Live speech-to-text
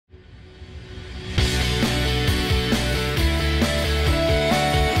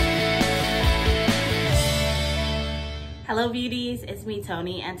Hello beauties, it's me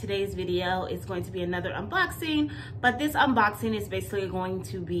Tony, and today's video is going to be another unboxing, but this unboxing is basically going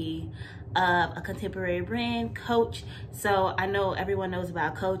to be a contemporary brand, Coach. So I know everyone knows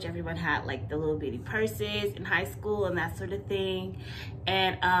about Coach. Everyone had like the little bitty purses in high school and that sort of thing,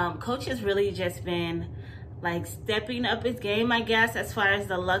 and Coach has really just been like stepping up its game, I guess, as far as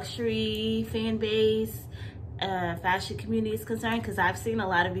the luxury fan base fashion community is concerned, because I've seen a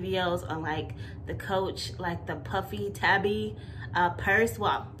lot of videos on like the Coach, like the puffy tabby purse.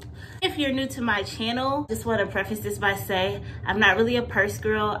 Well, if you're new to my channel, just want to preface this by saying I'm not really a purse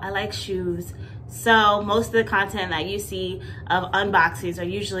girl. I like shoes. So most of the content that you see of unboxings are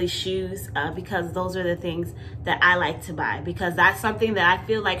usually shoes, because those are the things that I like to buy, because that's something that I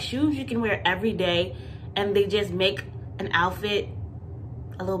feel like shoes you can wear every day and they just make an outfit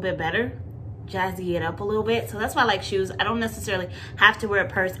a little bit better, jazzy it up a little bit. So that's why I like shoes. I don't necessarily have to wear a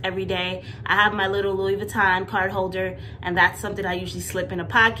purse every day. I have my little Louis Vuitton card holder, and that's something I usually slip in a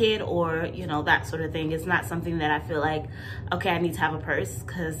pocket, or you know, that sort of thing. It's not something that I feel like, okay, I need to have a purse,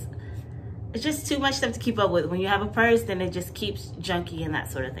 because it's just too much stuff to keep up with. When you have a purse, then it just keeps junky and that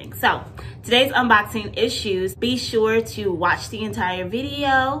sort of thing. So today's unboxing is shoes. Be sure to watch the entire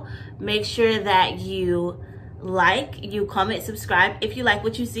video. Make sure that you like, you comment, subscribe if you like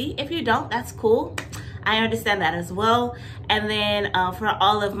what you see. If you don't, that's cool. I understand that as well. And then for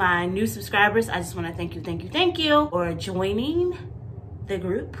all of my new subscribers, I just want to thank you for joining the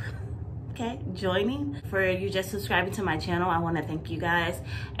group. Okay, joining. For you just subscribing to my channel, I want to thank you guys.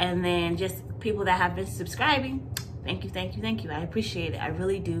 And then just people that have been subscribing, thank you. I appreciate it. I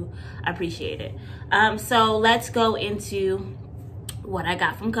really do appreciate it. So let's go into what I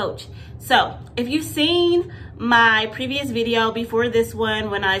got from Coach. So if you've seen my previous video before this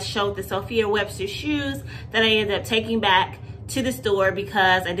one, when I showed the Sophia Webster shoes that I ended up taking back to the store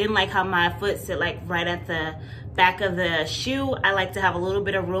because I didn't like how my foot sit like right at the back of the shoe. I like to have a little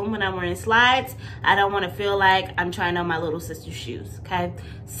bit of room when I'm wearing slides. I don't want to feel like I'm trying on my little sister's shoes, okay?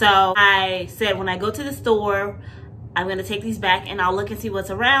 So I said when I go to the store, I'm gonna take these back and I'll look and see what's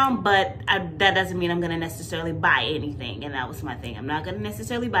around, but that doesn't mean I'm gonna necessarily buy anything. And that was my thing. I'm not gonna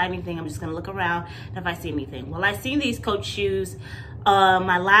necessarily buy anything. I'm just gonna look around and if I see anything. Well, I seen these Coach shoes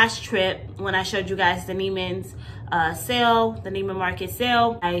my last trip when I showed you guys the Neiman's sale, the Neiman Market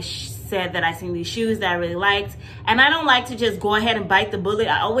sale. I said that I seen these shoes that I really liked. And I don't like to just go ahead and bite the bullet.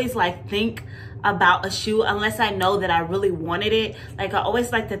 I always like think about a shoe unless I know that I really wanted it. Like I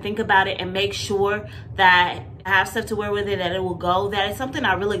always like to think about it and make sure that I have stuff to wear with it, that it will go, that it's something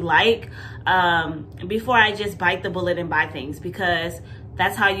I really like, before I just bite the bullet and buy things, because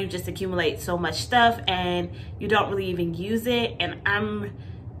that's how you just accumulate so much stuff and you don't really even use it. And I'm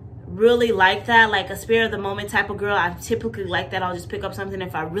really like that, like a spare of the moment type of girl. I typically like that. I'll just pick up something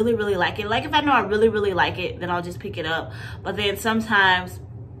if I really like it. Like if I know I really like it, then I'll just pick it up. But then sometimes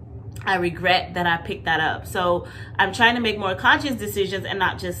I regret that I picked that up. So I'm trying to make more conscious decisions and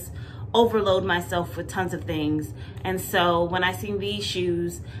not just overload myself with tons of things. And so when I seen these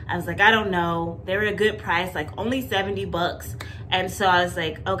shoes, I was like, I don't know. They were a good price, like only 70 bucks. And so I was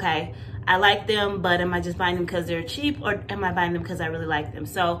like, okay, I like them, but am I just buying them because they're cheap, or am I buying them because I really like them?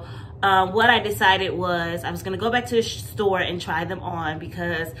 So what I decided was I was gonna go back to the store and try them on,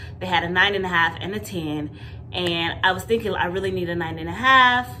 because they had a 9.5 and a 10. And I was thinking I really need a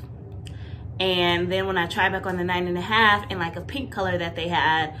 9.5. And then when I tried back on the 9.5 in like a pink color that they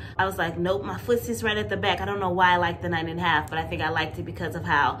had, I was like, nope, my foot sits right at the back. I don't know why I like the 9.5, but I think I liked it because of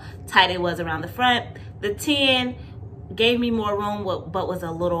how tight it was around the front. The 10 gave me more room, but was a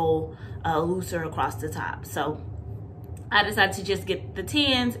little looser across the top. So I decided to just get the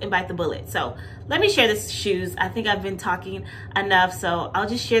 10s and bite the bullet. So let me share the shoes. I think I've been talking enough, so I'll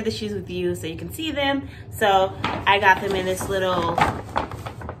just share the shoes with you so you can see them. So I got them in this little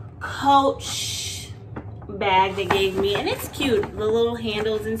Coach bag they gave me, and it's cute, the little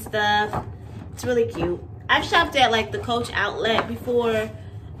handles and stuff. It's really cute. I've shopped at like the Coach outlet before.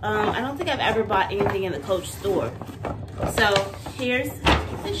 I don't think I've ever bought anything in the Coach store. So here's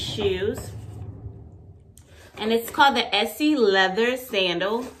the shoes, and it's called the Essie leather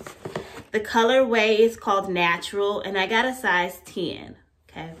sandal. The colorway is called natural, and I got a size 10.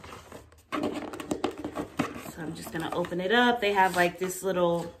 Okay, so I'm just gonna open it up. They have like this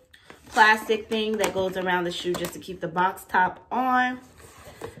little plastic thing that goes around the shoe just to keep the box top on,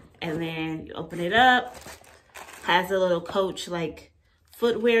 and then you open it up. Has a little Coach like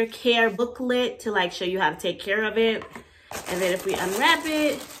footwear care booklet to like show you how to take care of it. And then if we unwrap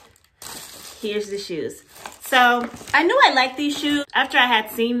it, here's the shoes. So I knew I liked these shoes. After I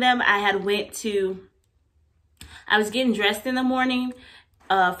had seen them, I was getting dressed in the morning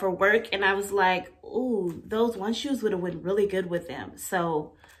for work, and I was like, ooh, those one shoes would have went really good with them.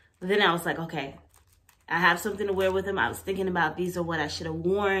 So then I was like, okay, I have something to wear with them. I was thinking about these are what I should have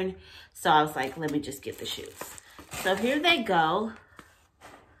worn. So I was like, let me just get the shoes. So here they go.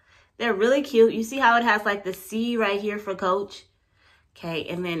 They're really cute. You see how it has like the C right here for Coach? Okay,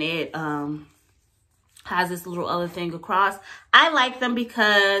 and then it has this little other thing across. I like them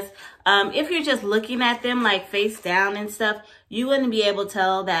because if you're just looking at them like face down and stuff, you wouldn't be able to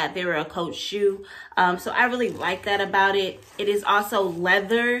tell that they were a Coach shoe. So I really like that about it. It is also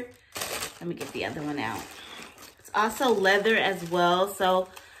leather. Let me get the other one out. It's also leather as well. So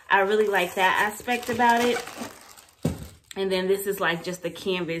I really like that aspect about it. And then this is like just the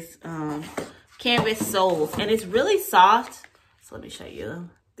canvas soles, and it's really soft. So let me show you.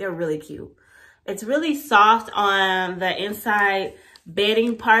 They're really cute. It's really soft on the inside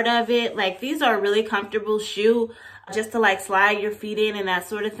bedding part of it. Like, these are a really comfortable shoe just to like slide your feet in and that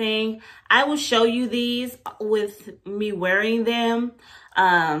sort of thing. I will show you these with me wearing them.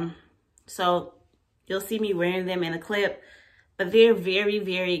 So you'll see me wearing them in a clip. But they're very,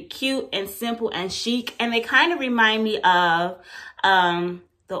 very cute and simple and chic. And they kind of remind me of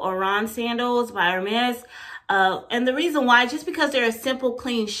the Oran sandals by Hermes. And the reason why, just because they're a simple,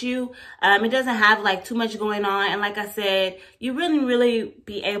 clean shoe, it doesn't have like too much going on. And like I said, you wouldn't really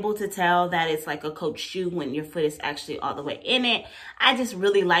be able to tell that it's like a Coach shoe when your foot is actually all the way in it. I just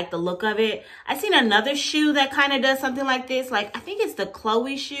really like the look of it. I've seen another shoe that kind of does something like this. Like, I think it's the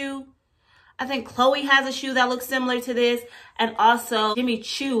Chloe shoe. I think Chloe has a shoe that looks similar to this. And also Jimmy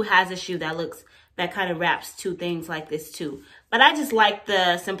Choo has a shoe that kind of wraps two things like this too. But I just like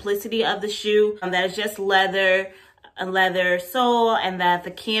the simplicity of the shoe, that it's just leather, a leather sole, and that the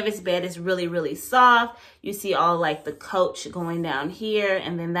canvas bed is really, really soft. You see all like the Coach going down here,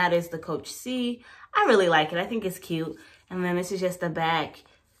 and then that is the Coach C. I really like it. I think it's cute. And then this is just the back.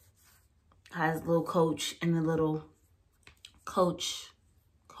 Has little Coach and the little Coach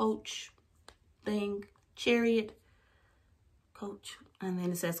thing, chariot, Coach, and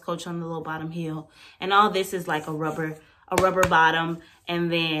then it says Coach on the little bottom heel. And all this is like a rubber bottom,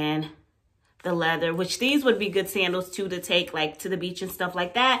 and then the leather, which these would be good sandals too to take like to the beach and stuff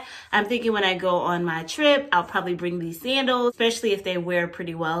like that. I'm thinking when I go on my trip, I'll probably bring these sandals, especially if they wear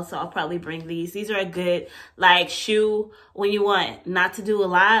pretty well. So I'll probably bring these. These are a good like shoe when you want not to do a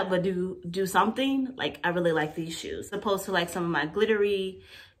lot, but do something. Like, I really like these shoes, as opposed to like some of my glittery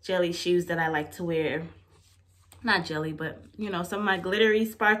jelly shoes that I like to wear. Not jelly, but you know, some of my glittery,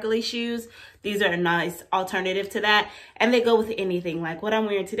 sparkly shoes. These are a nice alternative to that. And they go with anything. Like what I'm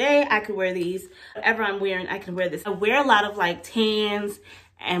wearing today, I could wear these. Whatever I'm wearing, I can wear this. I wear a lot of like tans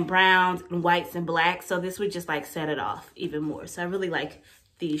and browns and whites and blacks. So this would just like set it off even more. So I really like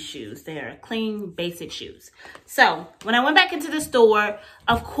these shoes. They are clean, basic shoes. So when I went back into the store,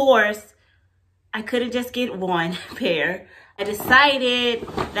 of course, I couldn't just get one pair. I decided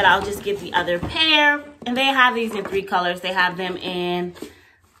that I'll just get the other pair. And they have these in 3 colors. They have them in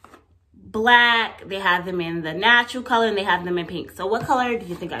black, they have them in the natural color, and they have them in pink. So what color do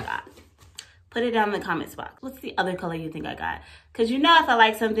you think I got? Put it down in the comments box. What's the other color you think I got? Because you know, if I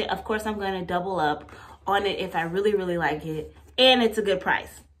like something, of course I'm going to double up on it if I really, really like it. And it's a good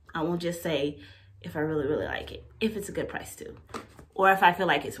price. I won't just say if I really, really like it. If it's a good price too. Or if I feel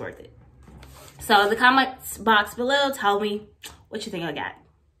like it's worth it. So in the comments box below, tell me what you think I got.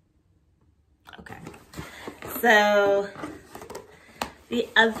 Okay. So the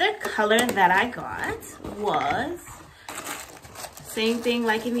other color that I got was, same thing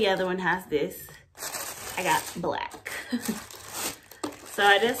like in the other one, has this. I got black. So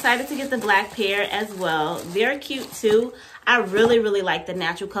I decided to get the black pair as well. They're cute too. I really, really like the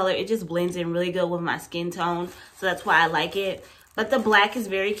natural color. It just blends in really good with my skin tone. So that's why I like it. But the black is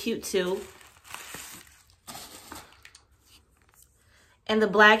very cute too. And the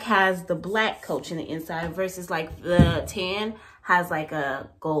black has the black Coach in the inside versus like the tan has like a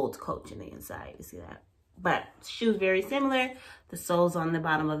gold Coach in the inside. You see that? But shoes very similar. The soles on the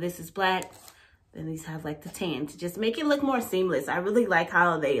bottom of this is black. Then these have like the tan to just make it look more seamless. I really like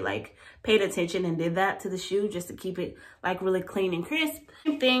how they like paid attention and did that to the shoe just to keep it like really clean and crisp.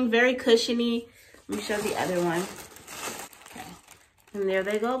 Same thing, very cushiony. Let me show the other one. Okay. And there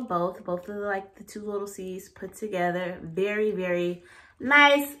they go, both of like the 2 little C's put together. Very, very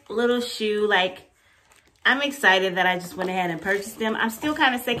nice little shoe. Like, I'm excited that I just went ahead and purchased them. I'm still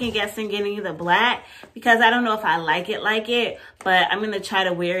kind of second guessing getting the black because I don't know if I like it, but I'm going to try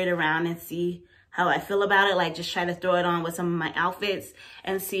to wear it around and see how I feel about it. Like, just try to throw it on with some of my outfits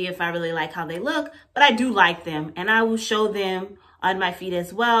and see if I really like how they look. But I do like them, and I will show them on my feet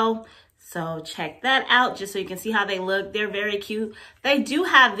as well. So check that out just so you can see how they look. They're very cute. They do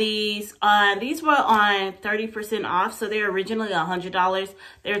have these on, these were on 30% off. So they're originally $100.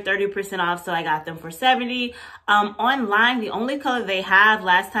 They're 30% off. So I got them for $70. Online, the only color they have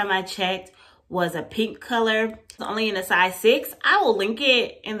last time I checked was a pink color. It's only in a size 6. I will link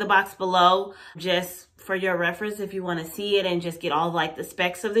it in the box below just for your reference if you want to see it and just get all like the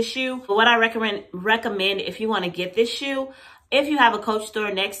specs of the shoe. But what I recommend if you want to get this shoe, if you have a Coach store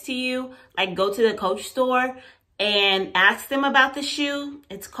next to you, like go to the Coach store and ask them about the shoe.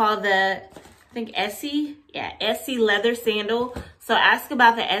 It's called the, I think Essie. Yeah, Essie leather sandal. So ask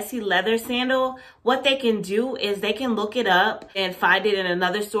about the Essie leather sandal. What they can do is they can look it up and find it in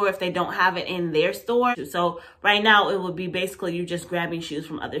another store if they don't have it in their store. So right now it would be basically you just grabbing shoes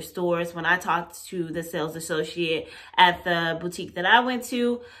from other stores. When I talked to the sales associate at the boutique that I went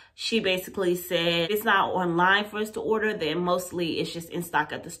to, she basically said it's not online for us to order, then mostly it's just in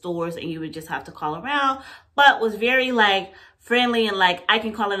stock at the stores and you would just have to call around. But was very like friendly and like, I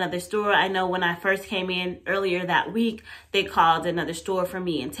can call another store. I know when I first came in earlier that week, they called another store for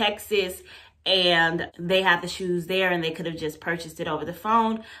me in Texas and they had the shoes there and they could have just purchased it over the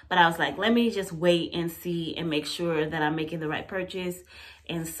phone. But I was like, let me just wait and see and make sure that I'm making the right purchase.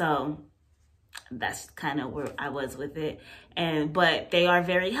 And so that's kind of where I was with it. But they are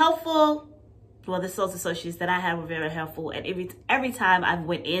very helpful. Well, the sales associates that I had were very helpful. And every time I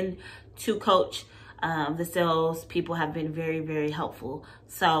went in to Coach, the sales people have been very, very helpful.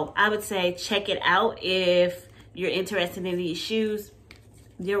 So I would say check it out if you're interested in these shoes.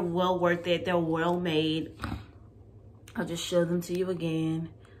 They're well worth it. They're well made. I'll just show them to you again.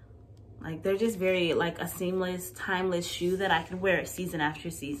 Like they're just very like a seamless, timeless shoe that I can wear season after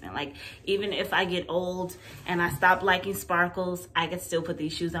season. Like even if I get old and I stop liking sparkles, I can still put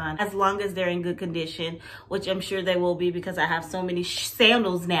these shoes on as long as they're in good condition, which I'm sure they will be because I have so many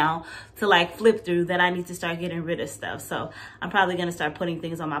sandals now to like flip through that I need to start getting rid of stuff. So I'm probably gonna start putting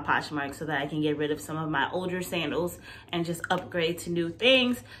things on my Poshmark so that I can get rid of some of my older sandals and just upgrade to new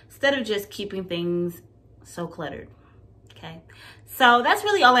things instead of just keeping things so cluttered. Okay, so that's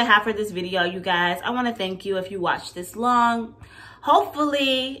really all I have for this video, you guys. I want to thank you if you watched this long.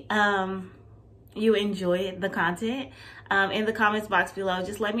 Hopefully you enjoyed the content. In the comments box below,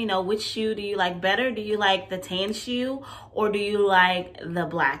 just let me know which shoe do you like better. Do you like the tan shoe or do you like the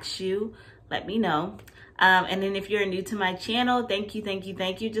black shoe? Let me know. And then if you're new to my channel, thank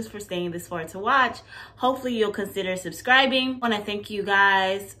you just for staying this far to watch. Hopefully you'll consider subscribing. I want to thank you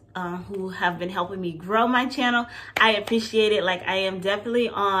guys who have been helping me grow my channel. I appreciate it. Like I am definitely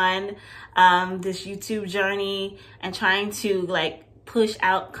on this YouTube journey and trying to like push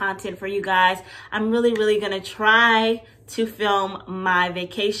out content for you guys. I'm really gonna try to film my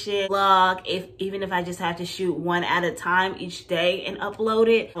vacation vlog, even if I just have to shoot one at a time each day and upload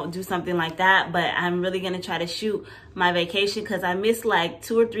it. I'll do something like that, but I'm really gonna try to shoot my vacation because I missed like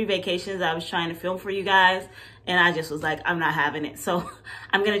 2 or 3 vacations I was trying to film for you guys and I just was like, I'm not having it. So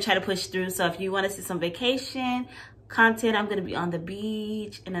I'm gonna try to push through. So if you want to see some vacation content, I'm gonna be on the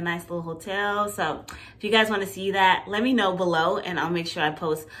beach in a nice little hotel. So if you guys want to see that, let me know below and I'll make sure I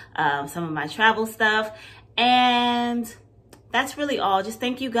post some of my travel stuff. And that's really all. Just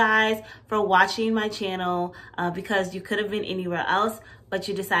thank you guys for watching my channel because you could have been anywhere else, but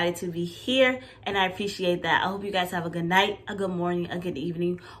you decided to be here and I appreciate that. I hope you guys have a good night, a good morning, a good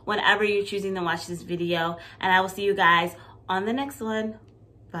evening, whenever you're choosing to watch this video. And I will see you guys on the next one.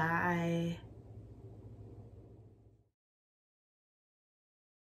 Bye.